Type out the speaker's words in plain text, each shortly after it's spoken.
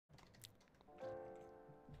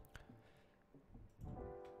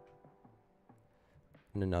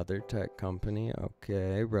Another tech company.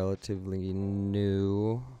 Okay, relatively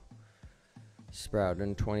new. Sprouted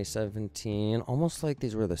in 2017. Almost like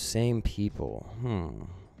these were the same people.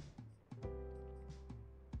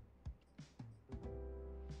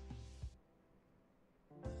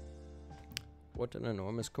 What an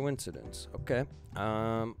enormous coincidence. Okay.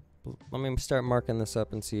 Let me start marking this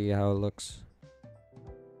up and see how it looks.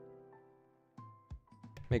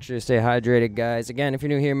 Make sure to stay hydrated, guys. Again, if you're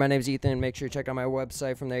new here, my name's Ethan. Make sure to check out my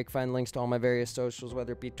website. From there, you can find links to all my various socials,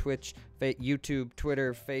 whether it be Twitch, YouTube,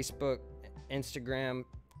 Twitter, Facebook, Instagram,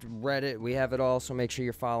 Reddit. We have it all, so make sure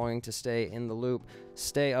you're following to stay in the loop.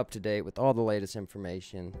 Stay up to date with all the latest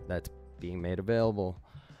information that's being made available.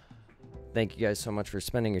 Thank you guys so much for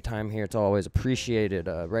spending your time here. It's always appreciated.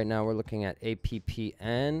 Right now, we're looking at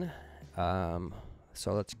APPN.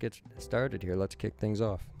 So let's get started here. Let's kick things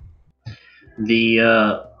off.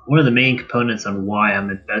 One of the main components on why I'm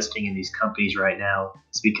investing in these companies right now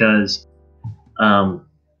is because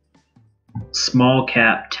small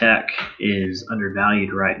cap tech is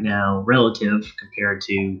undervalued right now relative compared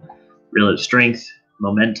to relative strength,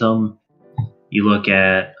 momentum. You look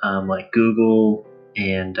at like Google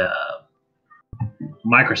and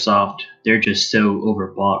Microsoft, they're just so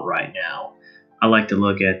overbought right now. I like to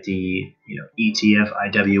look at the ETF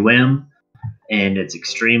IWM, and it's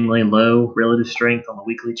extremely low relative strength on the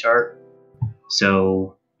weekly chart.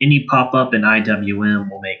 So any pop up in IWM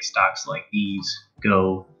will make stocks like these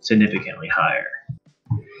go significantly higher.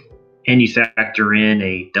 And you factor in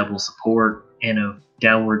a double support and a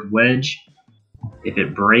downward wedge. If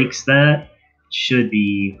it breaks that, it should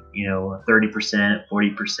be a 30%,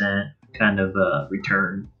 40% kind of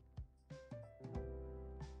return.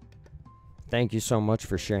 Thank you so much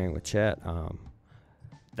for sharing with chat.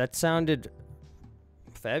 That sounded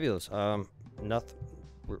fabulous. Nothing.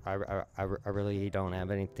 I really don't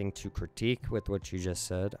have anything to critique with what you just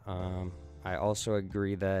said. I also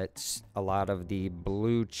agree that a lot of the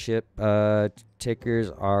blue chip tickers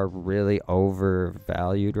are really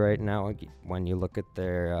overvalued right now when you look at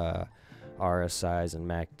their RSIs and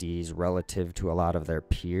MACDs relative to a lot of their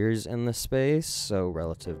peers in the space. So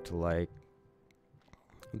relative to like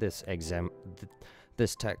this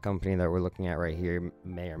tech company that we're looking at right here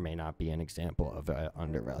may or may not be an example of an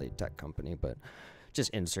undervalued tech company, but just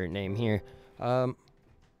insert name here.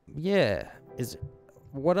 Yeah,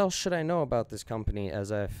 what else should I know about this company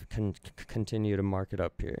as I continue to mark it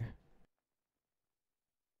up here?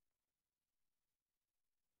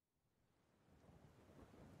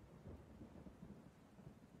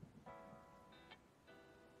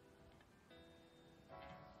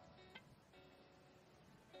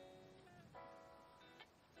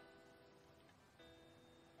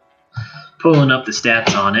 Pulling up the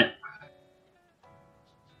stats on it.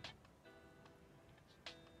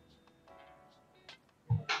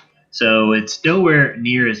 So it's nowhere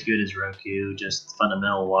near as good as Roku, just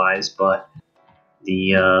fundamental wise, but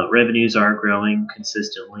the revenues are growing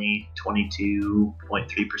consistently,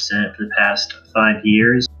 22.3% for the past 5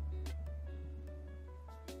 years.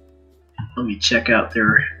 Let me check out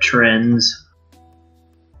their trends.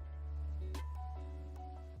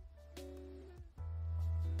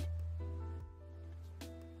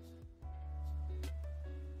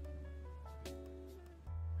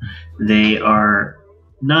 They are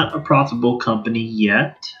not a profitable company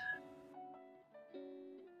yet.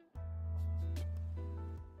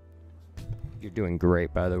 You're doing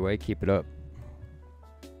great, by the way. Keep it up.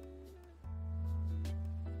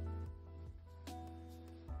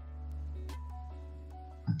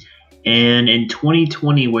 And in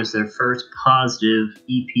 2020 was their first positive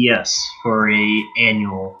EPS for a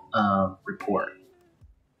annual report.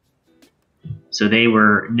 So they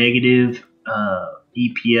were negative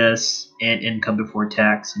EPS and income before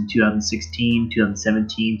tax in 2016,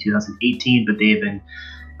 2017, 2018, but they've been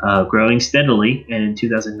growing steadily. And in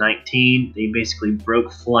 2019, they basically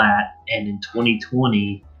broke flat, and in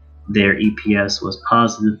 2020, their EPS was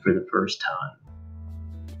positive for the first time.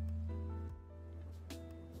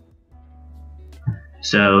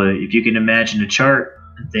 So if you can imagine a chart,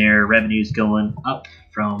 their revenues going up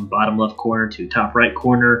from bottom left corner to top right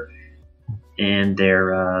corner, and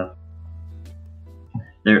their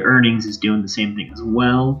earnings is doing the same thing as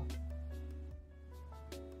well.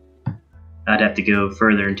 I'd have to go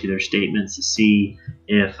further into their statements to see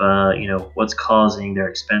if what's causing their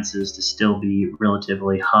expenses to still be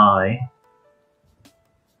relatively high.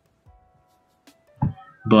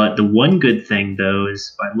 But the one good thing, though,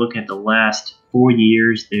 is by looking at the last 4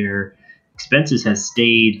 years, their expenses has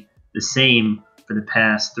stayed the same for the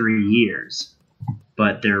past 3 years,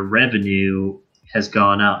 but their revenue has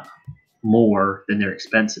gone up more than their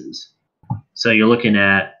expenses. So you're looking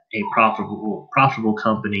at a profitable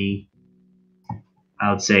company,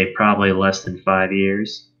 I would say probably less than 5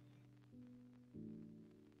 years.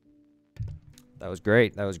 That was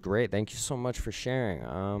great. That was great. Thank you so much for sharing.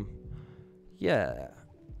 Yeah.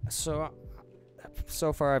 So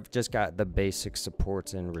far I've just got the basic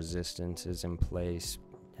supports and resistances in place.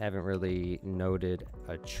 Haven't really noted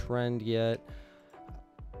a trend yet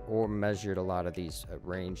or measured a lot of these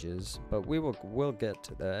ranges, but we'll get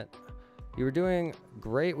to that. You were doing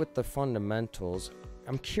great with the fundamentals.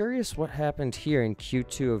 I'm curious what happened here in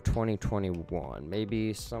Q2 of 2021.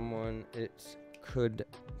 Maybe someone could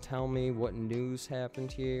tell me what news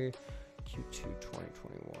happened here. Q2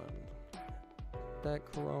 2021. That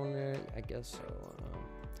corona, I guess so.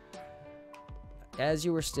 As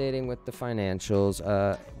you were stating with the financials,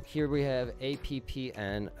 here we have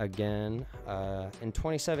APPN again. In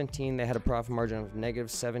 2017, they had a profit margin of negative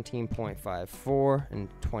 17.54. In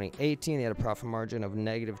 2018, they had a profit margin of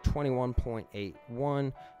negative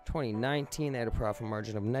 21.81. 2019, they had a profit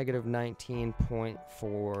margin of negative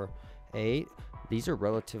 19.48. These are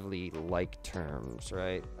relatively like terms,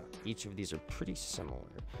 right? Each of these are pretty similar.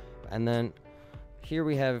 And then here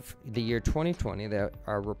we have the year 2020 that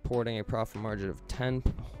are reporting a profit margin of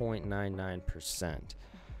 10.99%.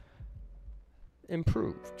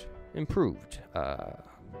 Improved,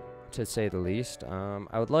 to say the least.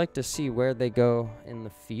 I would like to see where they go in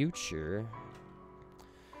the future.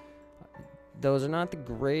 Those are not the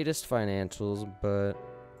greatest financials, but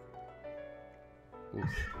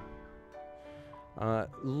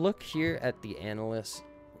look here at the analysts'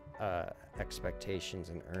 expectations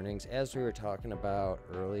and earnings. As we were talking about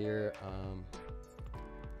earlier,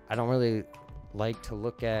 I don't really like to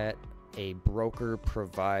look at a broker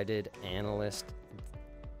provided analyst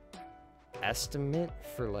estimate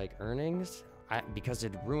for like earnings because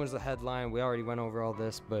it ruins the headline. We already went over all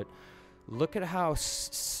this, but look at how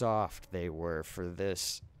soft they were for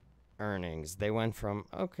this earnings. They went from,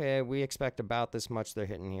 okay, we expect about this much, they're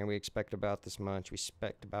hitting here, we expect about this much, we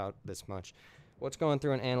expect about this much. What's going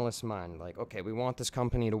through an analyst's mind? Like, okay, we want this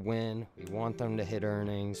company to win. We want them to hit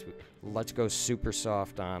earnings. Let's go super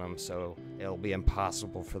soft on them so it'll be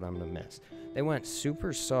impossible for them to miss. They went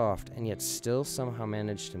super soft and yet still somehow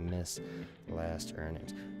managed to miss last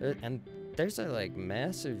earnings. And there's a like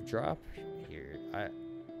massive drop here, I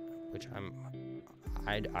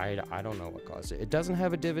don't know what caused it. It doesn't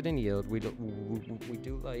have a dividend yield. We do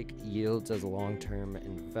like yields as long-term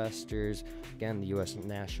investors. Again, the U.S.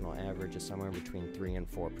 national average is somewhere between 3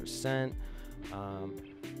 and 4%,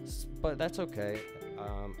 but that's okay.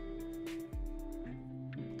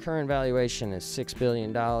 Current valuation is $6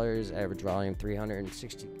 billion. Average volume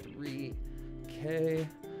 363K.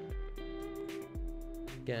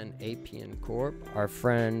 Again, APPN Corp. Our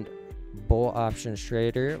friend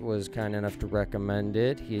BullOptionTrader was kind enough to recommend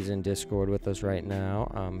it. He's in Discord with us right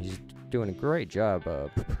now. He's doing a great job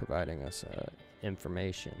of providing us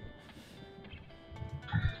information.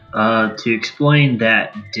 To explain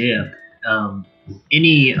that dip,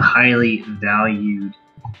 any highly valued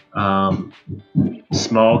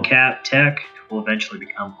small cap tech will eventually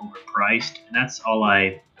become overpriced, and that's all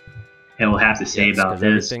I will have to say about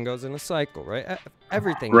this. Everything goes in a cycle, right?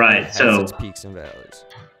 Everything has its peaks and valleys.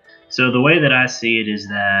 So the way that I see it is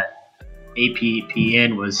that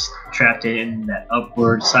APPN was trapped in that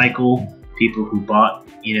upward cycle. People who bought,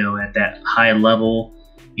 at that high level,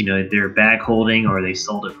 they're back holding or they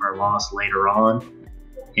sold it for a loss later on.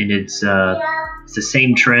 And it's the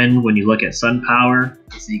same trend when you look at SunPower.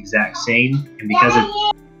 It's the exact same. And because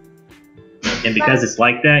it's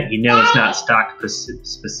like that, it's not stock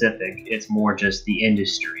specific. It's more just the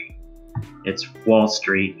industry. It's Wall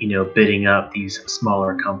Street, bidding up these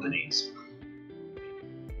smaller companies.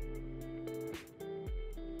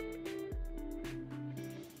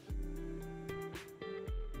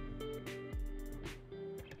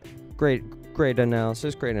 Great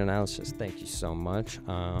analysis. Thank you so much.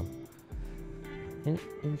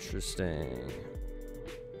 Interesting.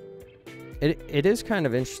 It is kind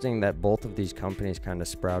of interesting that both of these companies kind of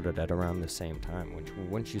sprouted at around the same time,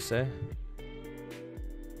 wouldn't you say?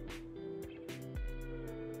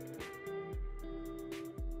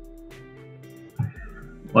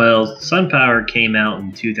 Well, SunPower came out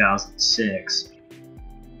in 2006.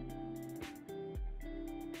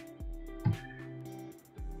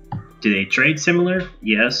 Do they trade similar?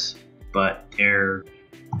 Yes, but they're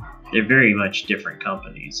very much different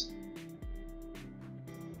companies.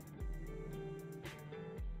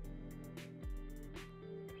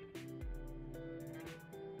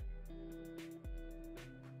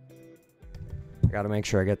 I gotta make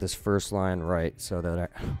sure I get this first line right so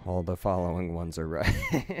that all the following ones are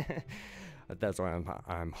right. That's why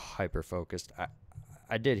I'm hyper focused.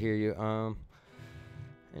 I did hear you.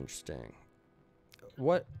 Interesting.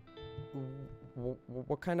 What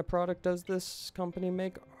kind of product does this company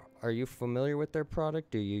make? Are you familiar with their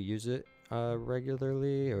product? Do you use it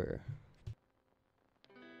regularly, or?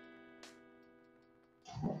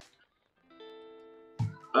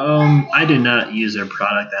 I do not use their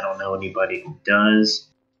product. I don't know anybody who does.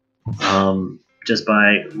 Just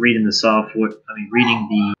by reading the software, reading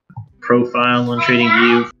the profile on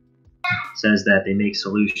TradingView, says that they make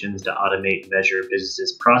solutions to automate and measure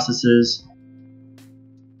businesses' processes.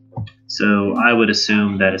 So I would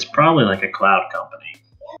assume that it's probably like a cloud company.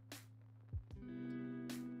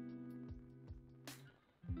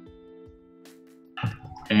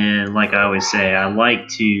 And like I always say, I like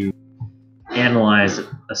to analyze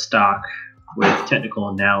a stock with technical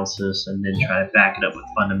analysis and then try to back it up with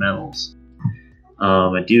fundamentals.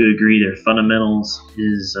 I do agree their fundamentals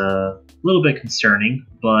is a little bit concerning,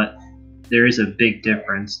 but there is a big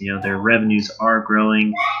difference. Their revenues are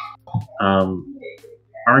growing,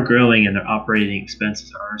 and their operating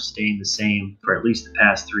expenses are staying the same for at least the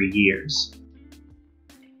past 3 years.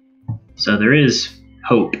 So there is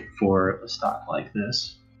hope for a stock like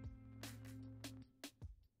this.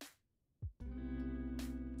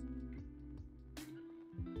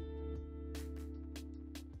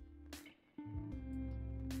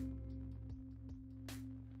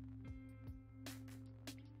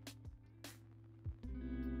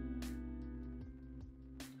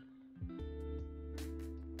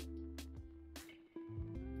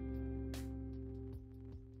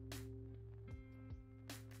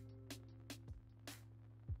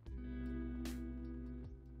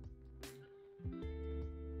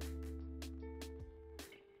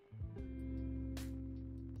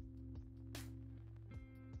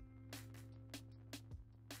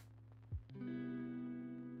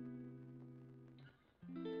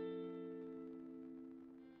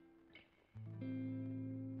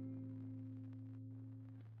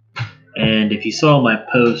 And if you saw my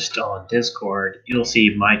post on Discord, you'll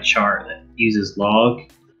see my chart that uses log,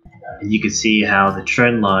 and you can see how the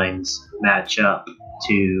trend lines match up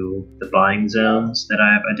to the buying zones that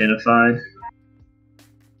I have identified.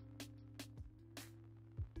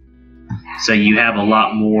 So you have a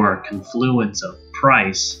lot more confluence of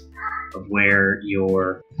price of where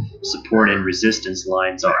your support and resistance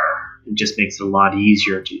lines are. It just makes it a lot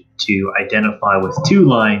easier to identify with 2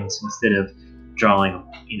 lines instead of drawing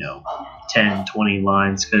 10, 20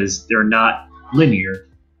 lines, because they're not linear.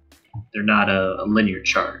 They're not a linear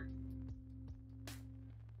chart.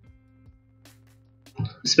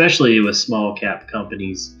 Especially with small cap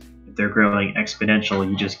companies, if they're growing exponential,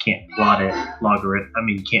 you just can't plot it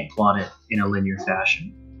you can't plot it in a linear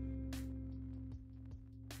fashion.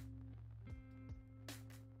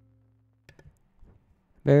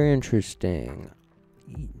 Very interesting.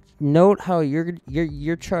 Note how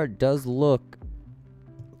your chart does look.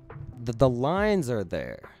 The lines are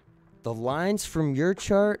there. The lines from your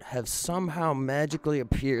chart have somehow magically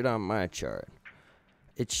appeared on my chart.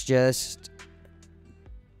 It's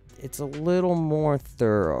a little more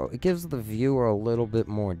thorough. It gives the viewer a little bit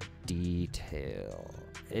more detail.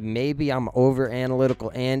 Maybe I'm over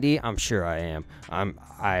analytical Andy. I'm sure I am.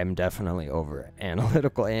 I'm definitely over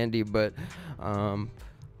analytical Andy, but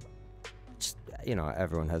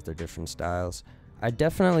everyone has their different styles. I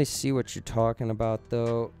definitely see what you're talking about,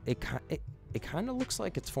 though. It kind of looks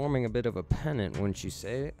like it's forming a bit of a pennant, wouldn't you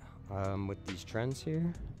say, with these trends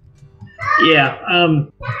here? Yeah,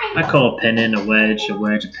 I call a pennant a wedge,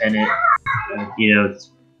 a pennant. It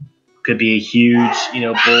could be a huge,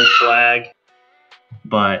 bull flag,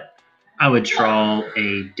 but I would draw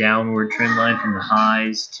a downward trend line from the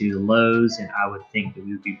highs to the lows, and I would think that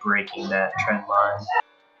we would be breaking that trend line.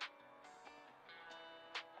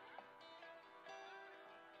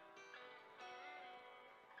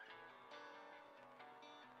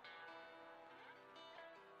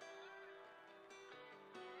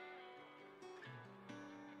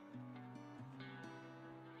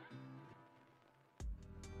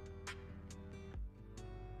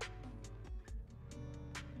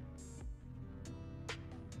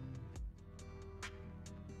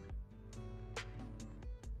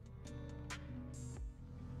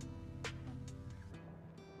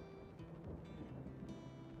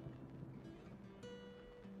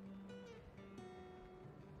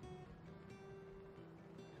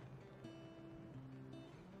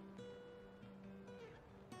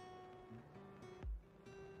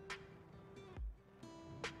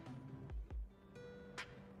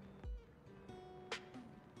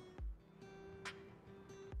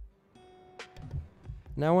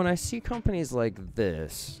 Now, when I see companies like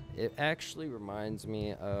this, it actually reminds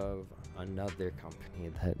me of another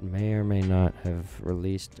company that may or may not have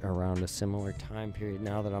released around a similar time period.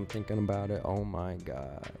 Now that I'm thinking about it, oh my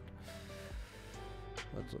god.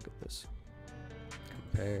 Let's look at this.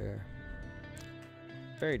 Compare.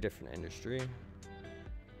 Very different industry.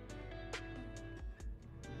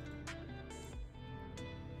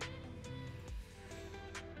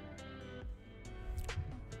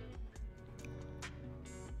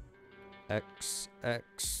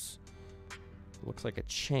 XX. Looks like a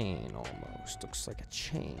chain almost. Looks like a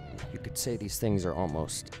chain. You could say these things are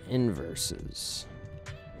almost inverses.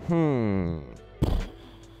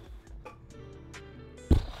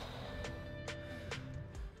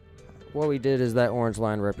 What we did is that orange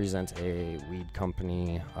line represents a weed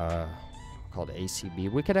company called ACB.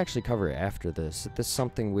 We could actually cover it after this. This is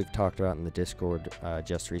something we've talked about in the Discord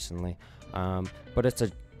just recently. But it's a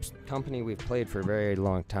company we've played for a very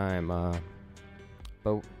long time.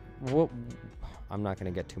 But I'm not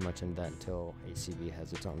going to get too much into that until ACB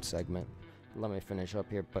has its own segment. Let me finish up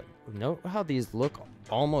here. But note how these look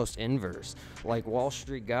almost inverse. Like Wall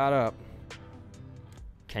Street got up.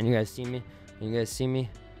 Can you guys see me? Can you guys see me?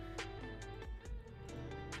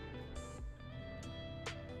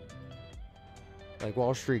 Like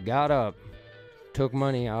Wall Street got up, took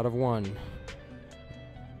money out of one,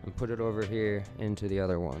 and put it over here into the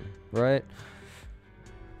other one, right?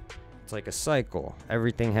 It's like a cycle.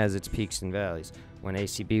 Everything has its peaks and valleys. When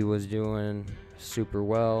ACB was doing super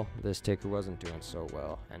well, this ticker wasn't doing so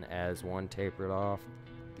well. And as one tapered off,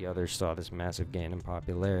 the other saw this massive gain in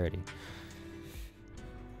popularity.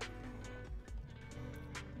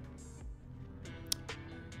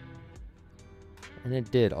 And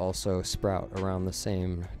it did also sprout around the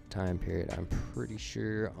same time period, I'm pretty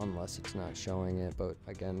sure, unless it's not showing it. But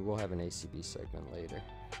again, we'll have an ACB segment later.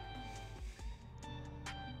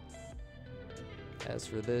 As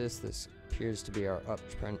for this appears to be our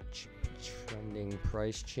uptrending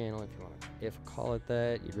price channel, if you want to call it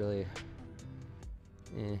that. You'd really,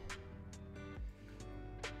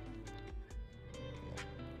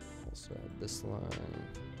 Also add this line.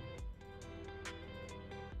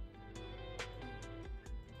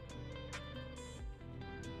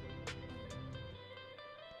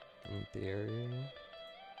 The area.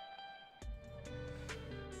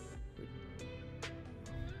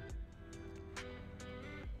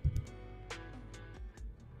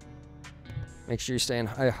 Make sure you're staying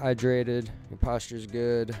hydrated. Your posture's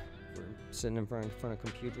good. We're sitting in front of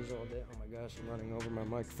computers all day. Oh my gosh, I'm running over my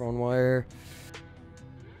microphone wire.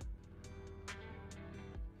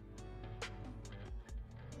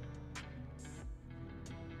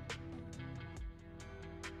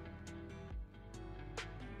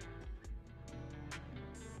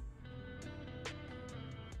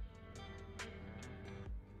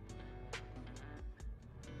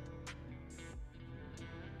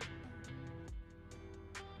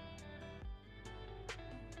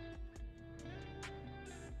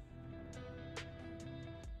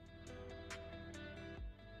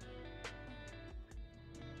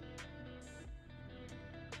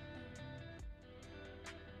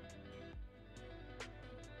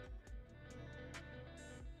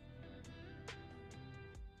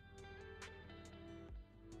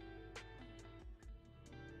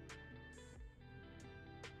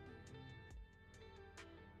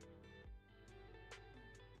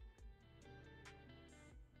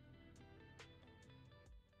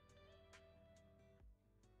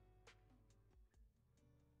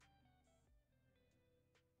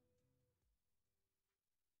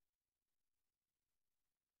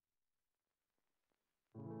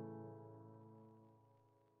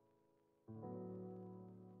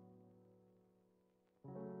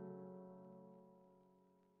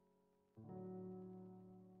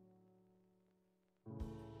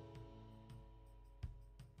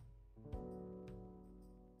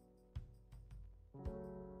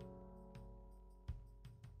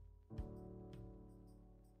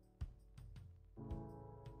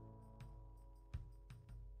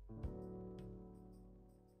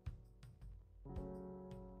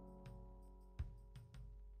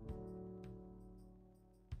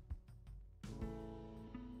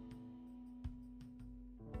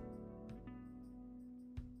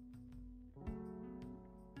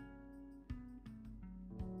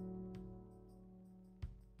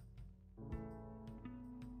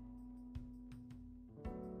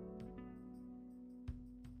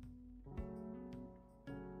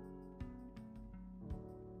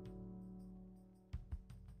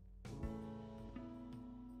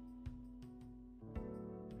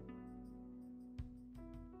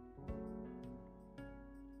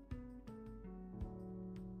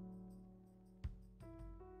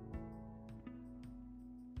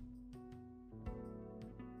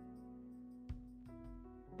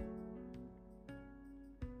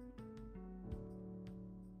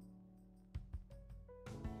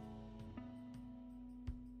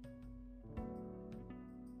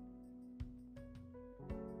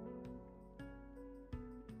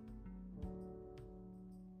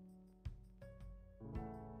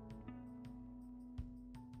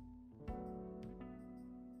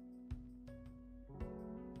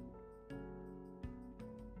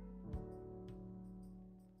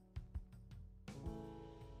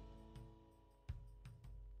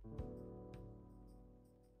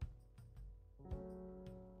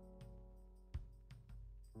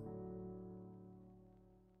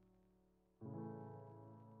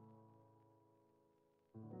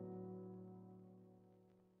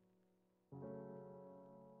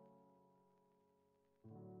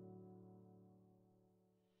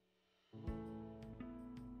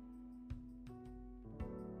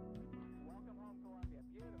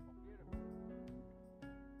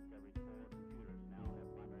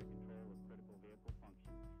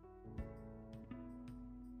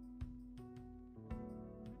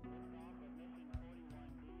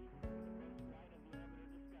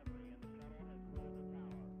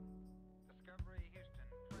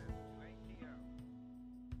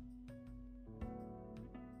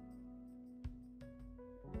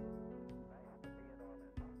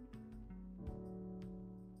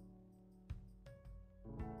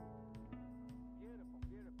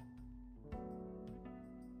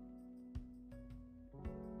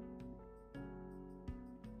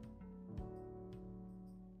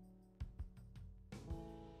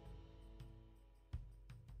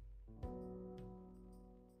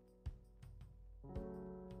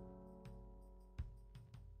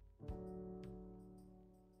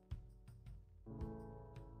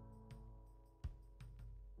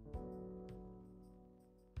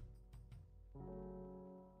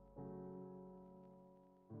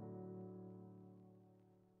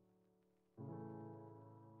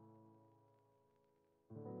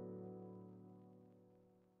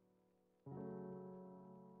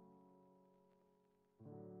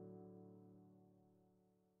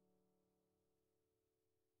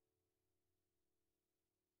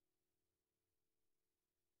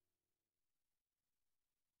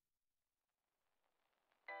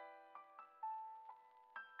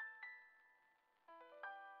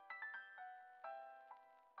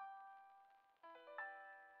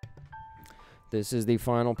 This is the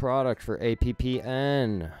final product for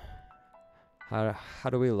APPN. How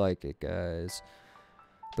do we like it, guys?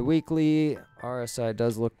 The weekly RSI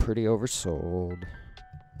does look pretty oversold.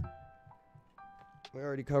 We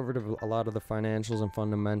already covered a lot of the financials and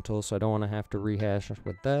fundamentals, so I don't want to have to rehash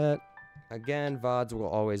with that. Again, VODs will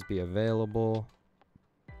always be available.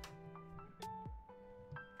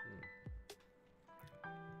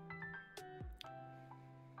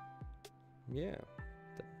 Yeah,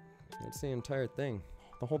 that's the entire thing.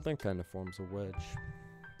 The whole thing kind of forms a wedge.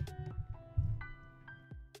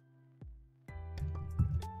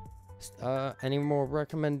 Any more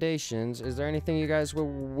recommendations? Is there anything you guys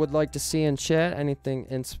would like to see in chat? Anything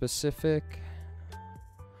in specific?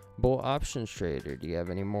 BullOptionTrader, do you have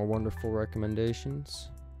any more wonderful recommendations?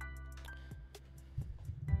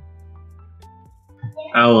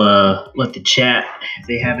 I'll let the chat if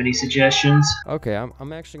they have any suggestions. Okay,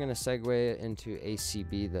 I'm actually going to segue into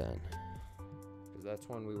ACB then. That's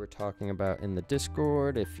one we were talking about in the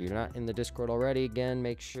Discord. If you're not in the Discord already, again,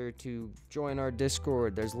 make sure to join our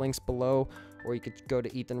Discord. There's links below, or you could go to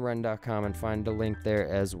ethanwrenn.com and find a link there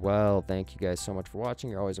as well. Thank you guys so much for watching.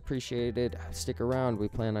 You're always appreciated. Stick around. We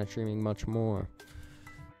plan on streaming much more.